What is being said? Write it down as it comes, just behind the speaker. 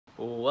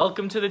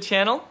Welcome to the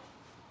channel.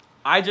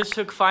 I just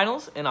took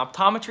finals in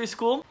optometry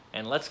school,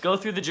 and let's go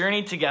through the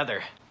journey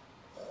together.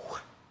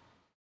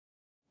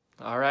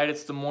 All right,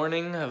 it's the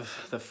morning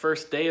of the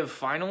first day of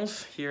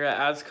finals here at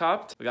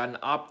AZCOPT. We got an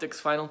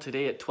optics final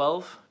today at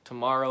 12.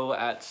 Tomorrow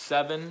at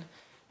 7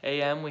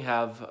 a.m. we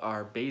have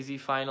our BASI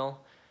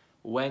final.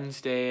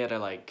 Wednesday at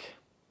like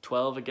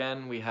 12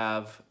 again, we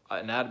have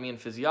anatomy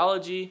and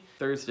physiology.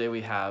 Thursday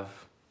we have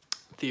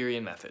theory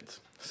and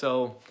methods.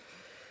 So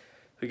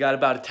we got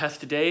about a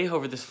test a day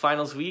over this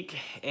finals week,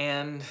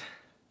 and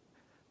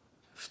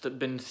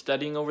been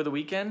studying over the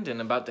weekend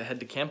and about to head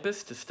to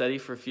campus to study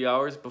for a few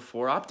hours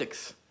before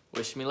optics.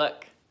 Wish me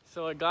luck.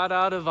 So I got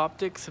out of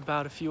optics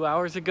about a few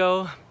hours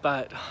ago,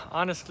 but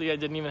honestly I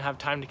didn't even have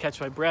time to catch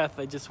my breath.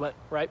 I just went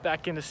right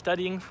back into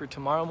studying for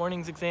tomorrow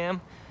morning's exam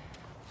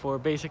for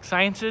basic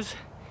sciences.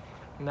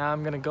 Now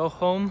I'm gonna go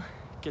home,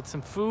 get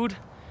some food,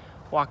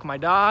 walk my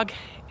dog,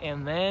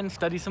 and then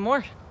study some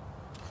more.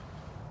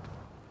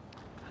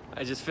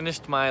 I just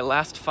finished my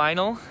last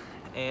final,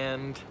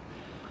 and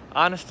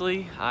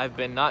honestly, I've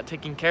been not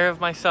taking care of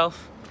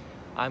myself.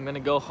 I'm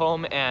gonna go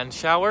home and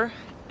shower,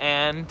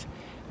 and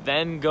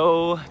then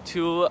go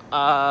to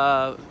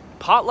a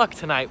potluck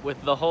tonight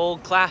with the whole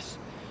class.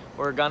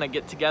 We're gonna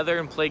get together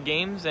and play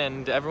games,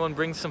 and everyone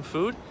brings some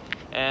food,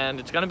 and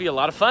it's gonna be a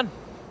lot of fun.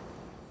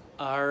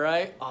 All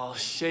right, all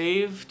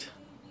shaved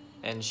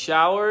and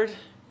showered,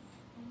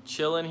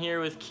 chilling here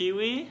with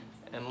Kiwi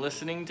and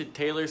listening to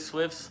Taylor's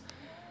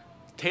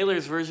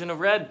version of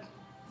Red.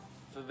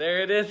 So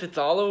there it is, it's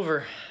all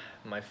over.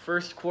 My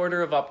first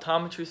quarter of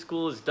optometry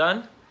school is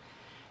done,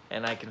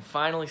 and I can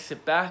finally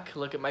sit back,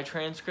 look at my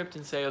transcript,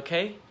 and say,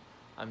 okay,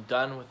 I'm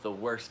done with the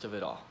worst of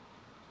it all.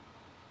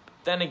 But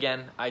then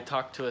again, I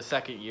talked to a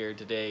second year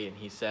today, and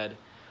he said,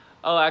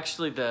 oh,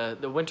 actually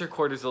the winter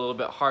quarter is a little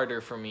bit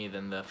harder for me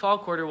than the fall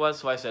quarter was.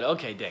 So I said,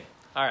 okay, dang.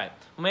 All right,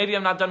 well, maybe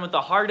I'm not done with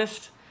the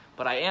hardest,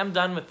 but I am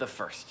done with the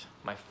first.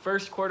 My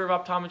first quarter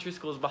of optometry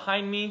school is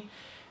behind me,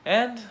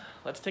 and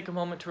let's take a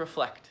moment to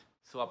reflect.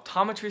 So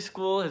optometry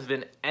school has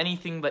been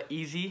anything but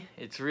easy.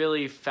 It's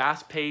really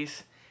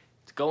fast-paced.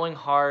 It's going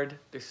hard.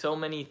 There's so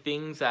many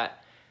things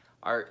that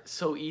are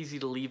so easy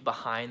to leave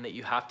behind that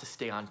you have to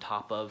stay on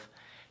top of.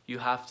 You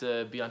have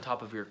to be on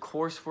top of your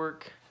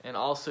coursework and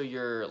also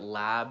your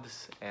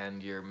labs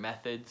and your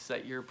methods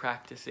that you're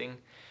practicing.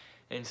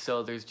 And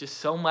so there's just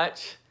so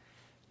much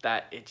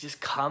that it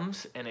just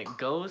comes and it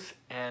goes,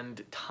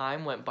 and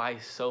time went by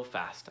so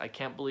fast. I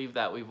can't believe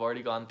that we've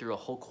already gone through a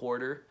whole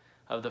quarter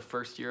of the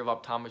first year of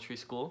optometry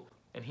school.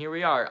 And here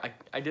we are.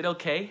 I did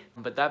okay,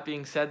 but that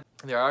being said,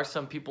 there are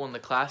some people in the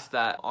class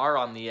that are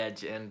on the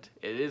edge, and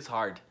it is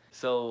hard.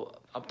 So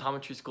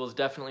optometry school is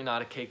definitely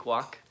not a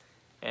cakewalk,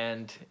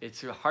 and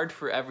it's hard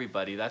for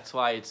everybody. That's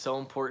why it's so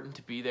important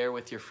to be there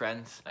with your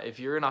friends. If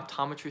you're in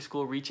optometry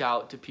school, reach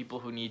out to people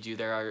who need you.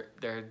 There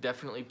are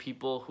definitely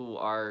people who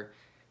are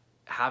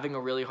having a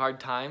really hard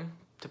time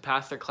to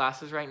pass their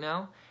classes right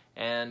now,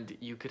 and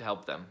you could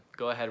help them.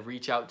 Go ahead,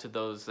 reach out to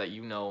those that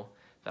you know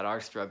that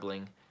are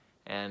struggling,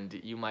 and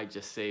you might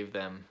just save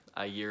them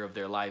a year of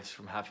their lives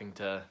from having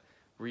to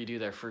redo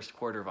their first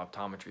quarter of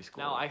optometry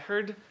school. Now, I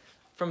heard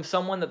from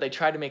someone that they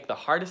try to make the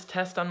hardest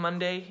test on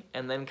Monday,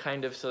 and then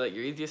kind of so that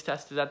your easiest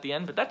test is at the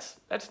end, but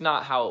that's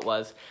not how it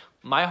was.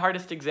 My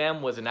hardest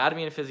exam was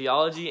anatomy and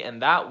physiology,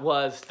 and that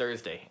was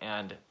Thursday,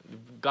 and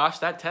gosh,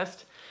 that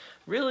test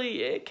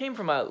really, it came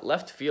from a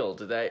left field.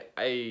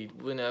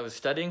 When I was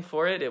studying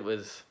for it, I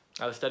was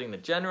studying the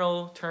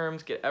general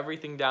terms, get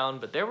everything down,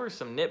 but there were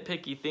some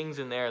nitpicky things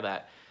in there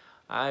that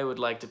I would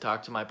like to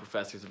talk to my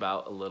professors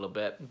about a little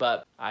bit,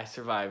 but I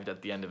survived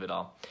at the end of it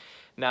all.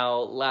 Now,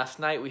 last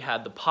night we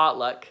had the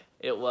potluck.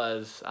 It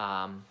was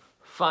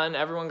fun.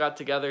 Everyone got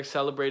together,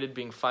 celebrated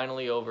being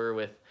finally over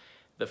with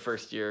the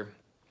first year,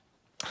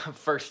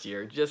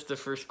 just the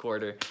first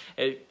quarter.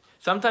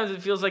 Sometimes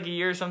it feels like a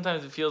year,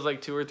 sometimes it feels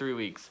like 2 or 3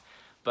 weeks.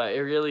 But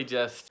it really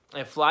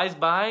it flies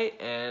by,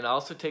 and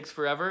also takes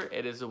forever.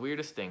 It is the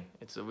weirdest thing.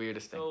 It's the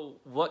weirdest thing. So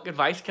what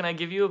advice can I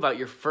give you about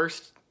your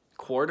first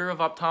quarter of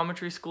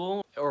optometry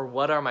school? Or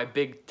what are my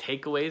big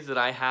takeaways that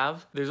I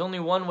have? There's only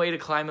one way to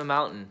climb a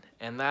mountain,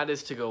 and that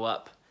is to go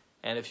up.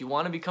 And if you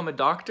want to become a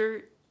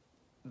doctor,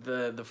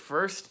 the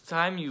first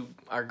time you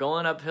are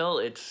going uphill,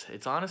 it's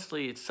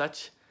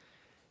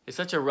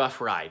such a rough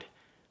ride.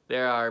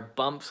 There are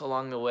bumps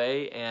along the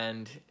way,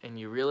 and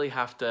you really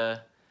have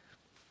to,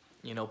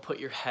 put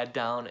your head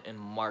down and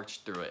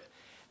march through it.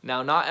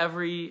 Now, not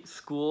every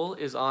school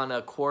is on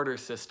a quarter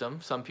system.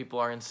 Some people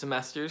are in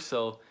semesters,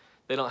 so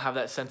they don't have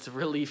that sense of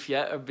relief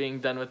yet of being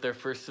done with their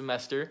first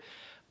semester.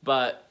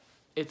 But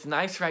it's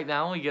nice right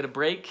now. We get a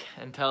break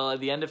until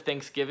the end of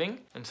Thanksgiving,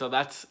 and so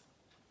that's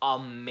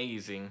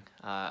amazing.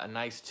 A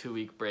nice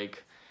 2-week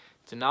break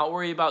to not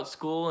worry about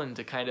school and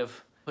to kind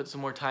of put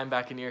some more time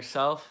back into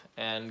yourself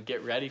and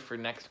get ready for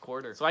next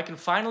quarter. So I can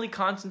finally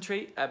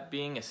concentrate at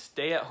being a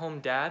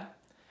stay-at-home dad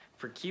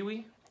for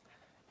Kiwi,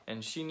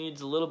 and she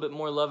needs a little bit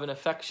more love and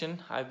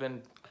affection. I've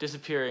been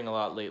disappearing a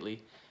lot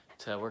lately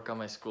to work on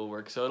my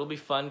schoolwork, so it'll be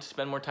fun to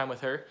spend more time with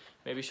her.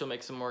 Maybe she'll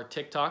make some more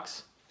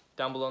TikToks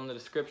down below in the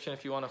description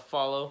if you want to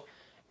follow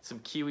some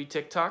Kiwi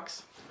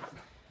TikToks.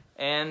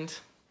 And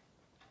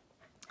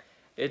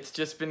it's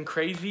just been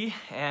crazy,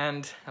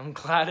 and I'm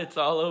glad it's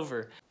all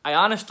over. I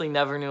honestly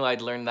never knew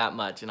I'd learn that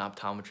much in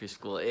optometry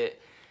school.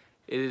 It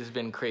has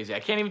been crazy. I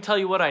can't even tell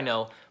you what I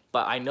know,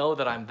 but I know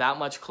that I'm that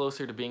much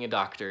closer to being a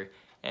doctor,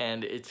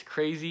 and it's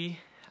crazy.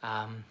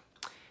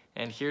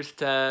 And here's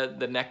to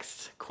the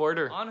next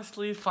quarter.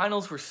 Honestly,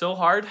 finals were so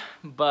hard,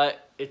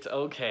 but it's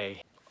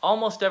okay.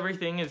 Almost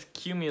everything is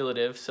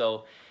cumulative,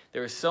 so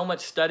there was so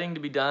much studying to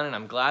be done, and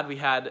I'm glad we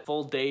had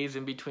full days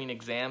in between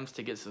exams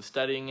to get some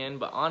studying in,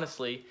 but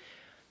honestly,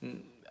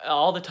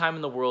 all the time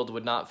in the world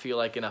would not feel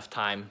like enough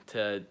time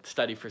to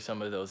study for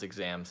some of those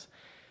exams.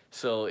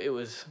 So it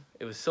was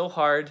so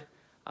hard.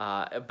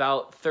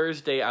 About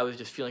Thursday, I was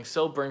just feeling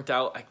so burnt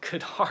out. I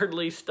could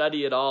hardly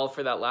study at all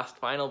for that last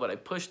final, but I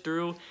pushed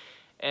through.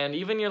 And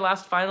even your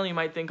last final, you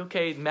might think,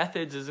 okay,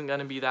 methods isn't going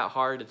to be that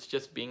hard. It's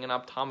just being an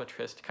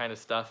optometrist kind of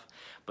stuff.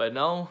 But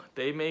no,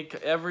 they make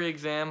every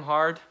exam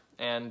hard,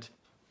 and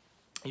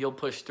you'll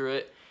push through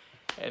it.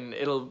 And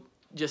it'll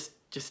just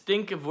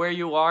think of where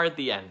you are at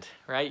the end,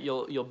 right?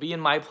 You'll be in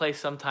my place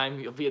sometime.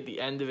 You'll be at the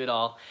end of it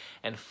all.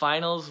 And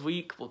finals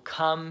week will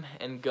come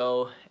and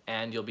go,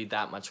 and you'll be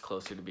that much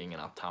closer to being an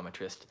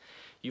optometrist.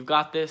 You've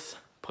got this.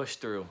 Push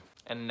through.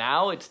 And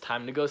now it's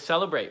time to go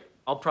celebrate.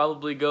 I'll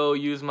probably go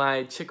use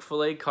my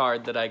Chick-fil-A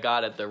card that I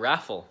got at the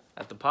raffle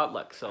at the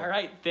potluck. So, all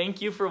right,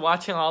 thank you for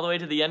watching all the way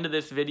to the end of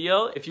this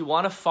video. If you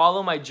want to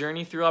follow my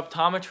journey through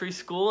optometry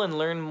school and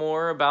learn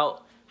more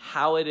about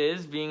how it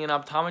is being in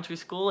optometry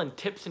school and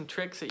tips and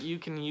tricks that you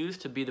can use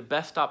to be the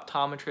best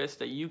optometrist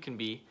that you can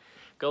be,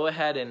 go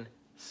ahead and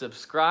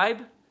subscribe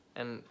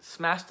and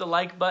smash the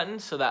like button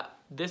so that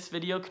this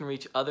video can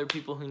reach other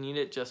people who need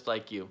it just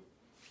like you.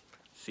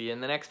 See you in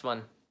the next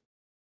one.